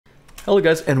Hello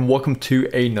guys, and welcome to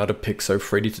another Pixo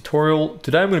 3D tutorial.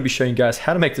 Today I'm going to be showing you guys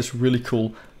how to make this really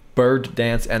cool bird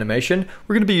dance animation.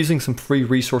 We're going to be using some free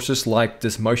resources like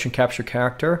this motion capture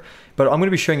character, but I'm going to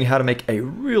be showing you how to make a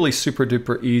really super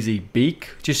duper easy beak,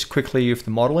 just quickly with the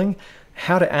modeling,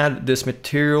 how to add this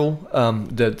material,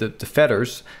 the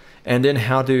feathers, and then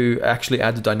how to actually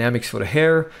add the dynamics for the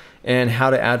hair, and how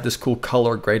to add this cool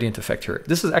color gradient effect here.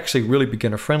 This is actually really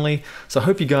beginner friendly, so I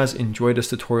hope you guys enjoy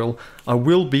this tutorial. I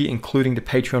will be including the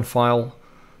Patreon file,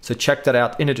 so check that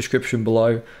out in the description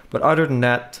below. But other than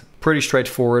that, pretty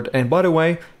straightforward. And by the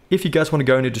way, if you guys want to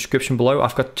go in the description below,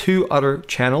 I've got two other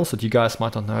channels that you guys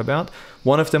might not know about.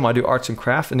 One of them I do arts and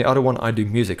craft, and the other one I do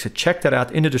music. So check that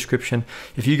out in the description.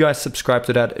 If you guys subscribe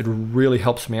to that, it really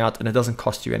helps me out and it doesn't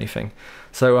cost you anything.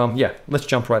 So yeah, let's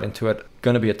jump right into it.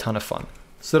 Gonna be a ton of fun.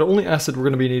 So the only asset we're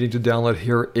going to be needing to download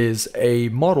here is a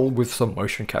model with some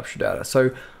motion capture data. So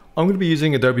I'm going to be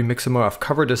using Adobe Mixamo. I've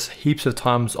covered this heaps of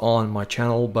times on my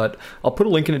channel, but I'll put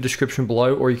a link in the description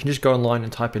below, or you can just go online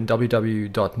and type in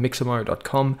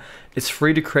www.mixamo.com. It's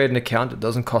free to create an account. It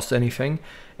doesn't cost anything.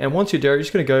 And once you're there, you're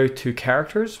just going to go to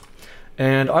characters.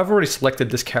 And I've already selected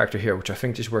this character here, which I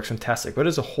think just works fantastic, but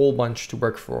there's a whole bunch to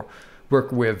work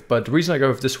with. But the reason I go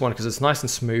with this one because it's nice and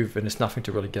smooth and there's nothing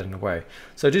to really get in the way.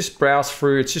 So just browse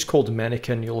through. It's just called the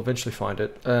mannequin. You'll eventually find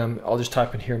it. I'll just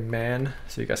type in here man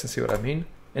so you guys can see what I mean.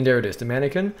 And there it is, the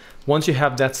mannequin. Once you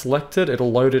have that selected,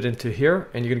 it'll load it into here,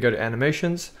 and you're gonna go to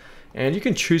animations, and you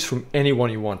can choose from any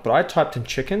one you want. But I typed in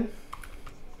chicken,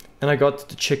 and I got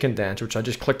the chicken dance, which I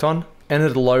just clicked on, and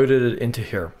it loaded it into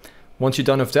here. Once you're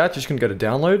done with that, you're just gonna go to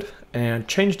download and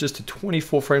change this to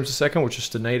 24 frames a second, which is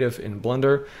the native in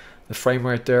Blender, the frame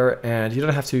rate there. And you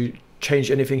don't have to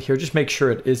change anything here. Just make sure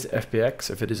it is FBX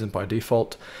if it isn't by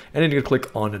default. And then you can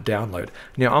click on the download.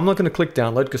 Now I'm not gonna click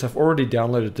download because I've already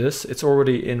downloaded this. It's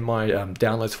already in my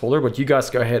downloads folder, but you guys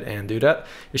go ahead and do that.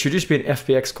 It should just be an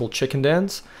FBX called Chicken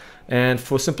Dance. And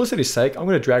for simplicity's sake, I'm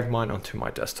gonna drag mine onto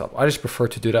my desktop. I just prefer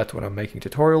to do that when I'm making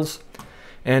tutorials.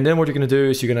 And then what you're gonna do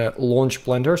is you're gonna launch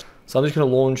Blender. So I'm just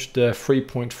gonna launch the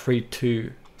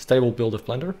 3.32 stable build of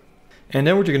Blender. And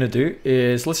then what you're gonna do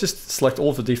is, let's just select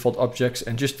all of the default objects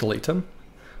and just delete them.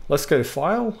 Let's go to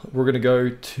File. We're gonna go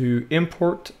to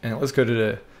Import, and let's go to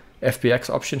the FBX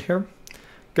option here.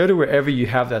 Go to wherever you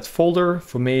have that folder.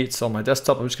 For me, it's on my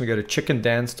desktop. I'm just gonna go to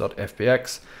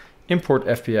chickendance.fbx, import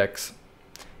FBX.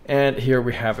 And here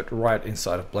we have it right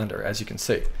inside of Blender, as you can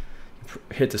see.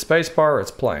 Hit the spacebar,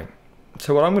 it's playing.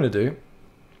 So what I'm gonna do,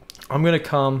 I'm gonna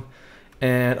come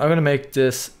and I'm gonna make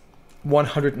this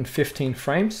 115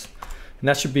 frames. And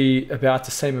that should be about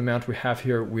the same amount we have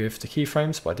here with the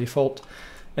keyframes by default.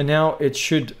 And now it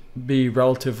should be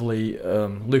relatively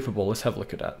loopable. Let's have a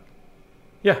look at that.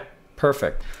 Yeah,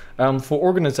 perfect. For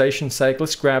organization's sake,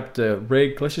 let's grab the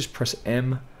rig. Let's just press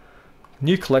M.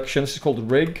 New collection, this is called the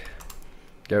rig.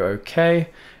 Go OK.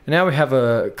 And now we have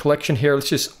a collection here. Let's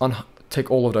just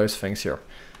take all of those things here.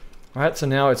 All right, so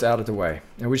now it's out of the way.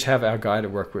 And we just have our guy to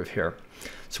work with here.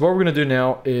 So what we're gonna do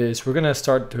now is we're gonna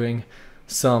start doing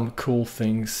some cool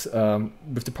things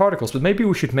with the particles, but maybe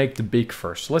we should make the beak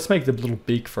first. So let's make the little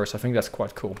beak first. I think that's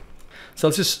quite cool. So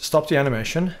let's just stop the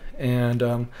animation and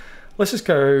let's just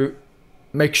go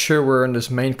make sure we're in this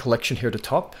main collection here at the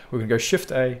top. We're gonna go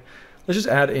Shift A. Let's just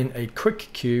add in a quick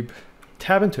cube,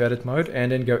 tab into edit mode,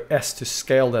 and then go S to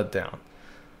scale that down.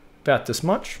 About this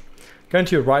much. Go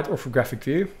into your right orthographic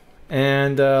view,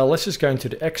 and let's just go into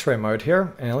the X-ray mode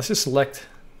here, and let's just select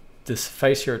this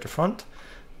face here at the front.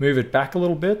 Move it back a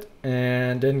little bit,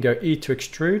 and then go E to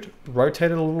extrude, rotate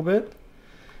it a little bit,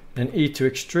 and E to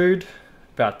extrude,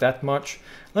 about that much.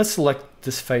 Let's select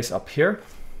this face up here,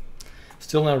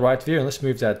 still in our right view, and let's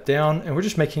move that down, and we're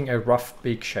just making a rough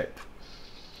beak shape,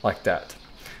 like that.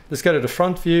 Let's go to the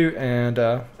front view, and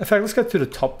in fact, let's go to the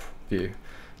top view.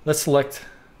 Let's select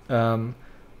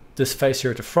this face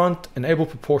here at the front, enable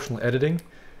proportional editing,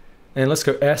 and let's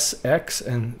go S, X,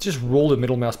 and just roll the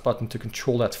middle mouse button to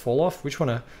control that fall off. We just want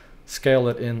to scale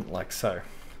it in like so,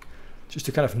 just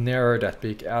to kind of narrow that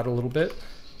beak out a little bit.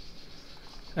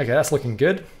 Okay, that's looking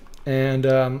good. And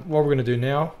what we're going to do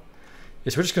now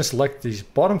is we're just going to select these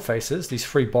bottom faces, these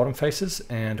three bottom faces,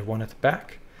 and one at the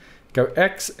back. Go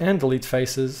X and delete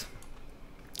faces,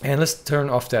 and let's turn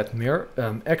off that mirror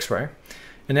X-ray.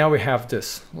 And now we have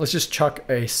this. Let's just chuck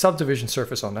a subdivision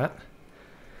surface on that.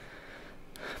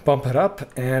 Bump it up,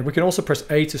 and we can also press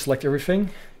A to select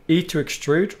everything, E to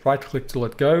extrude, right click to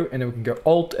let go, and then we can go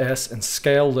Alt S and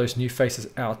scale those new faces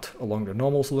out along the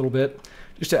normals a little bit,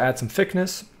 just to add some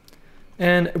thickness.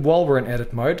 And while we're in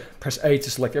edit mode, press A to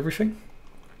select everything,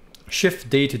 Shift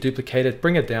D to duplicate it,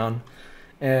 bring it down,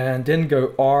 and then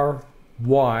go R,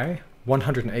 Y,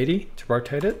 180 to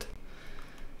rotate it,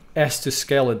 S to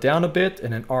scale it down a bit,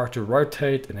 and then R to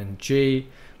rotate, and then G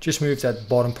just moves that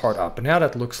bottom part up. And now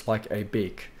that looks like a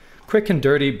beak. Quick and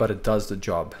dirty, but it does the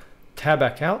job. Tab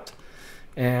back out,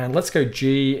 and let's go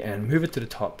G and move it to the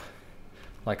top,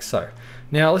 like so.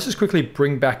 Now let's just quickly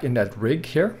bring back in that rig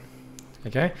here.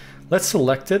 Okay, let's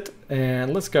select it,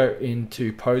 and let's go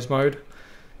into pose mode,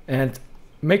 and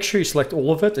make sure you select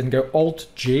all of it and go Alt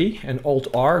G and Alt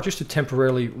R just to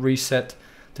temporarily reset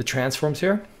the transforms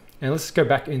here. And let's go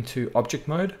back into object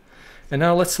mode. And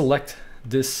now let's select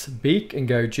this beak and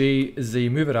go G, Z,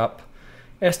 move it up,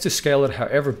 S to scale it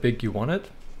however big you want it.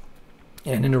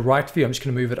 And in the right view, I'm just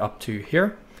gonna move it up to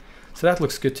here. So that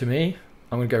looks good to me.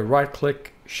 I'm gonna go right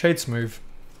click, shade smooth.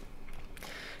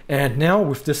 And now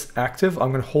with this active,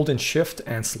 I'm gonna hold in Shift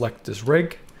and select this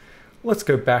rig. Let's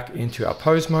go back into our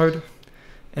pose mode.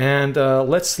 And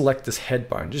let's select this head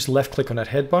bone. Just left click on that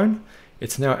head bone.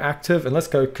 It's now active, and let's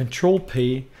go Control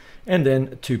P and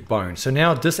then to bone. So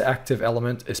now this active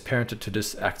element is parented to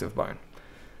this active bone.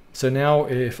 So now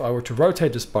if I were to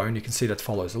rotate this bone, you can see that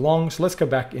follows along. So let's go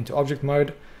back into object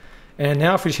mode. And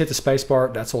now if we just hit the space bar,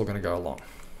 that's all gonna go along.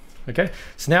 Okay,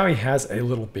 so now he has a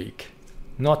little beak.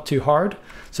 Not too hard.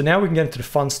 So now we can get into the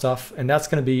fun stuff, and that's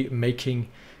gonna be making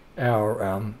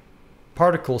our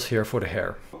particles here for the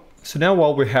hair. So now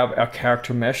while we have our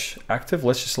character mesh active,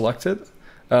 let's just select it.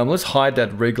 Let's hide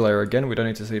that rig layer again, we don't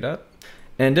need to see that.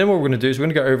 And then what we're gonna do is we're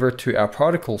gonna go over to our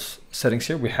particles settings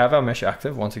here. We have our mesh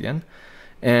active once again.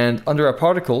 And under our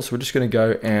particles, we're just gonna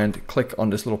go and click on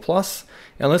this little plus,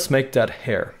 and let's make that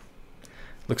hair.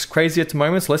 Looks crazy at the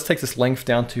moment, so let's take this length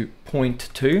down to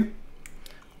 0.2,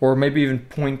 or maybe even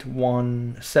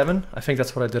 0.17. I think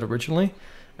that's what I did originally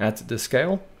at this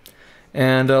scale.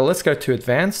 And let's go to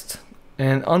advanced.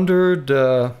 And under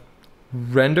the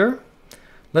render,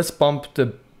 let's bump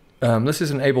the, let's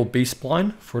just enable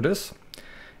B-spline for this.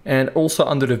 And also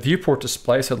under the viewport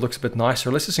display, so it looks a bit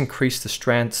nicer, let's just increase the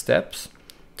strand steps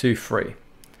to 3.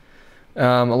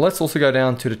 Let's also go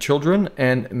down to the children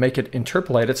and make it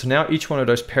interpolated. So now each one of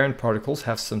those parent particles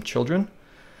have some children.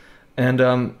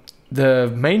 And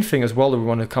the main thing as well that we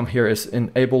want to come here is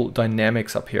enable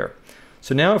dynamics up here.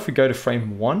 So now if we go to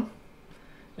frame 1,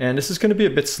 and this is going to be a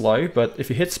bit slow, but if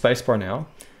you hit spacebar now,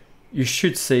 you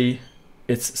should see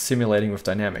it's simulating with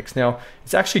dynamics. Now,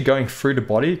 it's actually going through the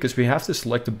body because we have to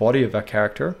select the body of our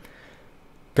character,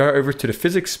 go over to the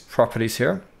physics properties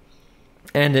here,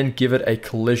 and then give it a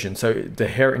collision. So the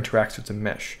hair interacts with the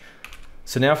mesh.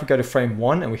 So now if we go to frame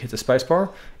 1 and we hit the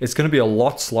spacebar, it's going to be a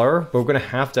lot slower, but we're going to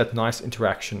have that nice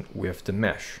interaction with the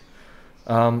mesh.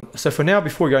 So for now,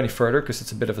 before we go any further, because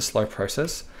it's a bit of a slow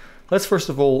process, let's first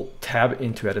of all tab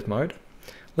into edit mode.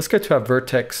 Let's go to our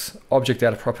vertex object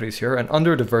data properties here, and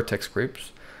under the vertex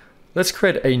groups, let's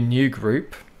create a new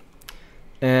group.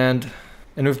 And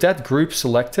with that group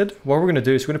selected, what we're going to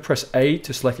do is we're going to press A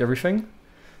to select everything,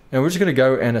 and we're just going to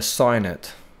go and assign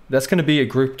it. That's going to be a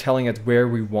group telling it where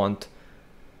we want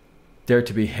there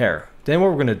to be hair. Then what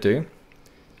we're going to do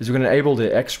is we're going to enable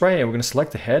the X-ray, and we're going to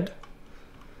select the head.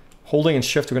 Holding and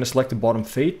shift, we're going to select the bottom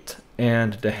feet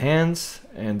and the hands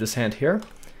and this hand here.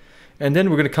 And then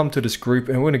we're going to come to this group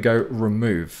and we're going to go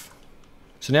remove.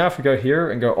 So now if we go here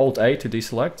and go Alt A to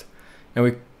deselect, and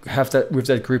we have that with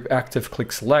that group active,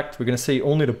 click select, we're going to see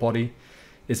only the body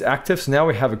is active. So now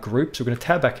we have a group, so we're going to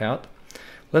tab back out.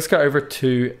 Let's go over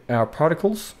to our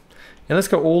particles, and let's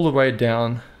go all the way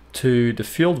down to the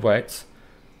field weights,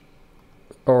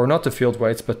 or not the field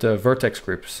weights, but the vertex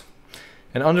groups.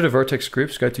 And under the vertex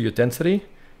groups, go to your density,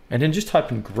 and then just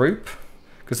type in group,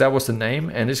 because that was the name,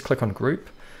 and just click on group.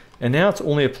 And now it's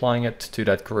only applying it to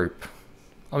that group.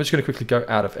 I'm just going to quickly go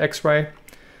out of X-ray,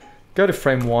 go to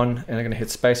frame 1, and I'm going to hit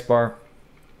spacebar,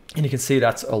 and you can see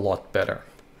that's a lot better.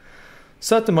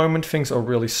 So at the moment, things are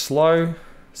really slow.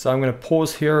 So I'm going to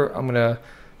pause here. I'm going to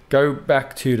go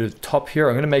back to the top here.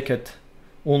 I'm going to make it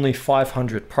only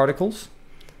 500 particles.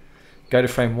 Go to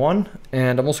frame 1,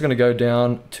 and I'm also going to go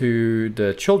down to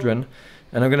the children,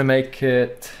 and I'm going to make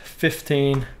it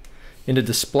 15 in the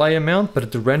display amount, but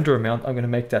at the render amount, I'm going to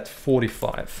make that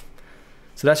 45.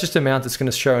 So that's just the amount that's going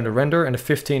to show in the render, and the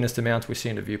 15 is the amount we see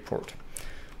in the viewport,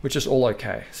 which is all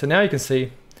okay. So now you can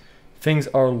see things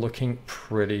are looking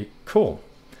pretty cool.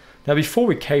 Now, before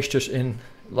we cache this in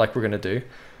like we're going to do,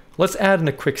 let's add in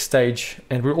a quick stage,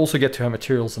 and we'll also get to our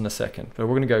materials in a second. But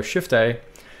we're going to go Shift A,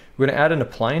 we're going to add in a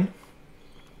plane.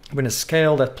 I'm going to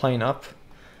scale that plane up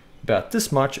about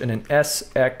this much, and then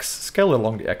S, X, scale it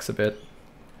along the X a bit.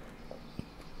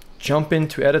 Jump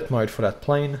into edit mode for that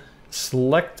plane,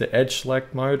 select the edge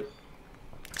select mode,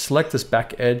 select this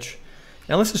back edge,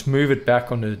 and let's just move it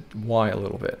back on the Y a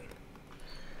little bit.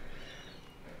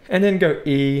 And then go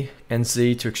E and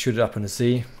Z to extrude it up on a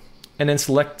Z. And then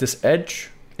select this edge.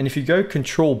 And if you go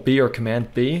Control B or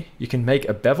Command B, you can make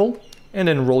a bevel and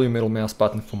then roll your middle mouse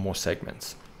button for more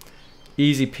segments.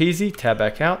 Easy peasy, tab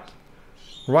back out,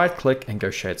 right click and go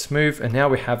Shade Smooth. And now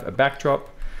we have a backdrop.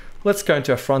 Let's go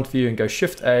into our front view and go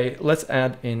Shift A. Let's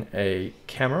add in a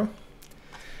camera.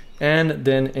 And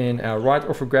then in our right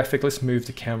orthographic, let's move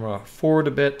the camera forward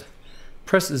a bit.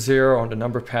 Press 0 on the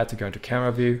number pad to go into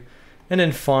camera view. And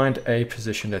then find a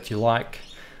position that you like.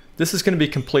 This is going to be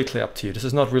completely up to you. This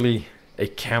is not really a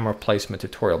camera placement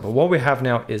tutorial, but what we have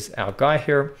now is our guy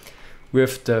here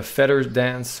with the feather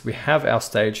dance. We have our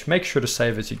stage. Make sure to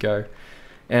save as you go.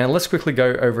 And let's quickly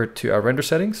go over to our render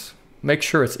settings. Make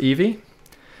sure it's Eevee.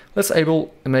 Let's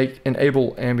enable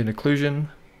ambient occlusion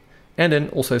and then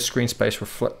also screen space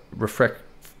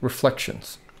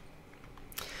reflections.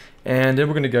 And then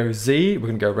we're going to go Z, we're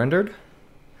going to go rendered.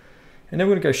 And then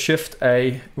we're going to go Shift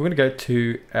A. We're going to go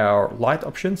to our light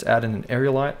options, add in an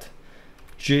area light,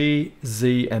 G,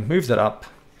 Z, and move that up.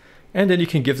 And then you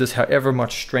can give this however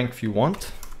much strength you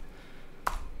want.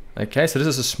 Okay, so this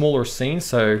is a smaller scene,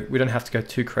 so we don't have to go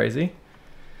too crazy.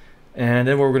 And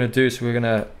then what we're going to do is we're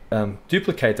going to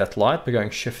duplicate that light by going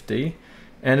Shift D.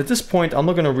 And at this point, I'm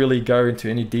not going to really go into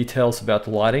any details about the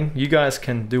lighting. You guys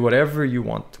can do whatever you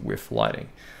want with lighting.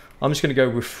 I'm just going to go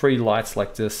with 3 lights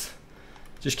like this,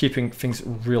 just keeping things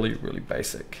really, really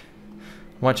basic.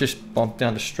 I might just bump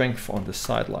down the strength on the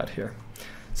side light here.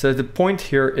 So the point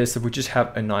here is that we just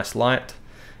have a nice light.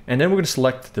 And then we're going to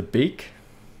select the beak.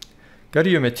 Go to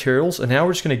your materials, and now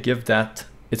we're just going to give that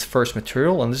its first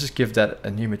material, and let's just give that a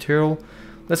new material.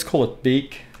 Let's call it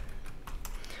beak.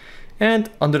 And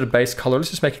under the base color, let's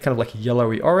just make it kind of like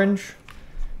yellowy orange.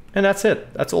 And that's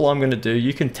it. That's all I'm going to do.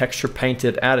 You can texture paint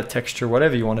it, add a texture,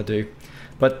 whatever you want to do.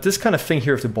 But this kind of thing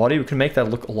here with the body, we can make that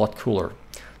look a lot cooler.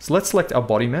 So let's select our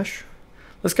body mesh.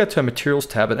 Let's go to our materials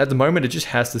tab, and at the moment it just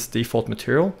has this default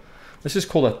material. Let's just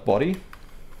call that body.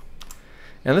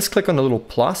 And let's click on the little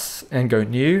plus and go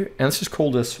new, and let's just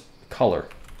call this color.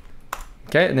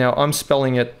 Okay, now I'm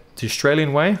spelling it the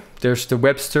Australian way. There's the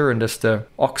Webster and there's the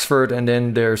Oxford, and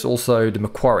then there's also the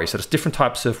Macquarie. So there's different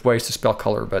types of ways to spell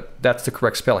color, but that's the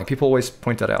correct spelling. People always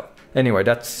point that out. Anyway,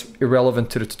 that's irrelevant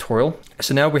to the tutorial.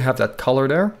 So now we have that color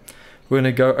there. We're going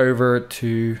to go over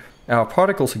to our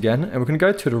particles again, and we're going to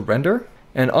go to the render,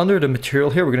 and under the material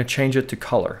here, we're going to change it to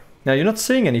color. Now you're not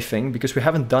seeing anything because we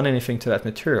haven't done anything to that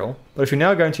material, but if you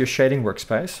now go into your shading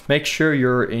workspace, make sure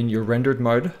you're in your rendered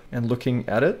mode and looking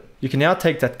at it. You can now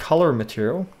take that color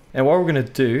material, and what we're going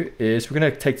to do is we're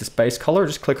going to take this base color,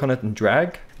 just click on it and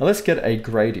drag. Now let's get a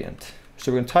gradient.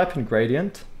 So we're going to type in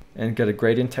gradient and get a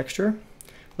gradient texture.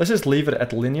 Let's just leave it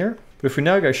at linear. But if we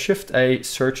now go Shift A,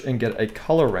 search, and get a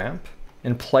color ramp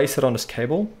and place it on this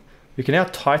cable, we can now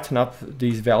tighten up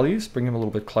these values, bring them a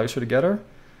little bit closer together.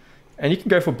 And you can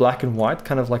go for black and white,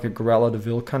 kind of like a Gorilla de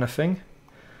Ville kind of thing.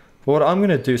 But what I'm going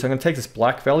to do is I'm going to take this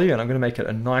black value and I'm going to make it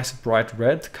a nice bright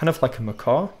red, kind of like a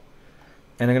macaw.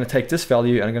 And I'm going to take this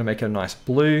value and I'm going to make it a nice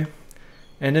blue.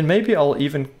 And then maybe I'll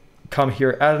even come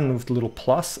here, add in with a little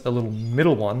plus, a little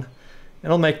middle one,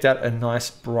 and I'll make that a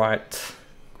nice bright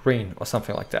green or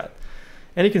something like that.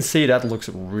 And you can see that looks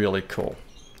really cool.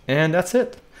 And that's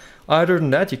it. Other than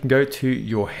that, you can go to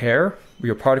your hair,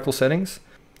 your particle settings,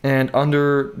 and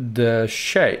under the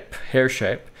shape, hair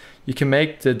shape, you can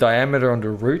make the diameter on the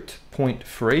root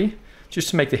 0.3, just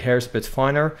to make the hairs a bit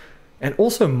finer. And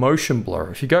also motion blur.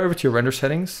 If you go over to your render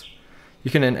settings, you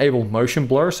can enable motion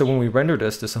blur. So when we render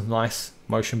this, there's a nice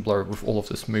motion blur with all of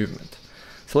this movement.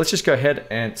 So let's just go ahead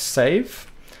and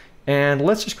save. And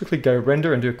let's just quickly go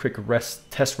render and do a quick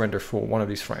test render for one of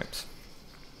these frames.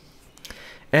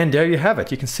 And there you have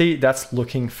it. You can see that's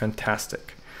looking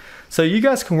fantastic. So you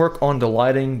guys can work on the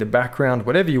lighting, the background,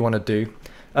 whatever you want to do.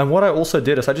 And what I also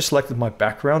did is I just selected my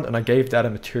background and I gave that a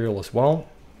material as well.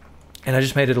 And I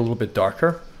just made it a little bit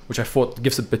darker, which I thought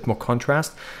gives a bit more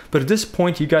contrast. But at this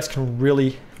point, you guys can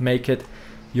really make it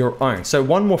your own. So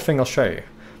one more thing I'll show you.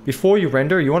 Before you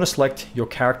render, you want to select your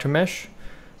character mesh,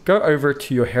 go over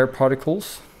to your hair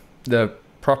particles, the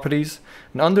properties,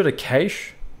 and under the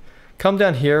cache, come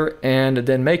down here and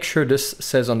then make sure this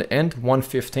says on the end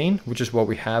 115, which is what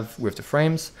we have with the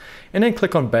frames, and then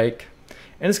click on bake,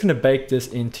 and it's going to bake this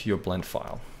into your blend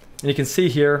file. And you can see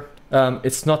here,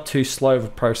 it's not too slow of a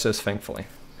process, thankfully.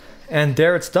 And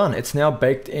there it's done. It's now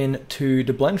baked into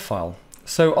the blend file.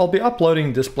 So I'll be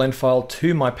uploading this blend file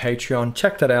to my Patreon.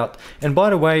 Check that out. And by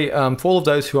the way, for all of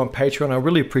those who are on Patreon, I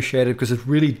really appreciate it because it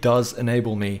really does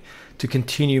enable me to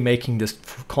continue making this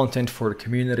content for the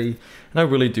community. And I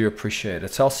really do appreciate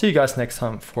it. So I'll see you guys next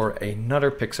time for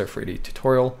another Pixar 3D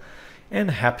tutorial,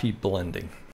 and happy blending.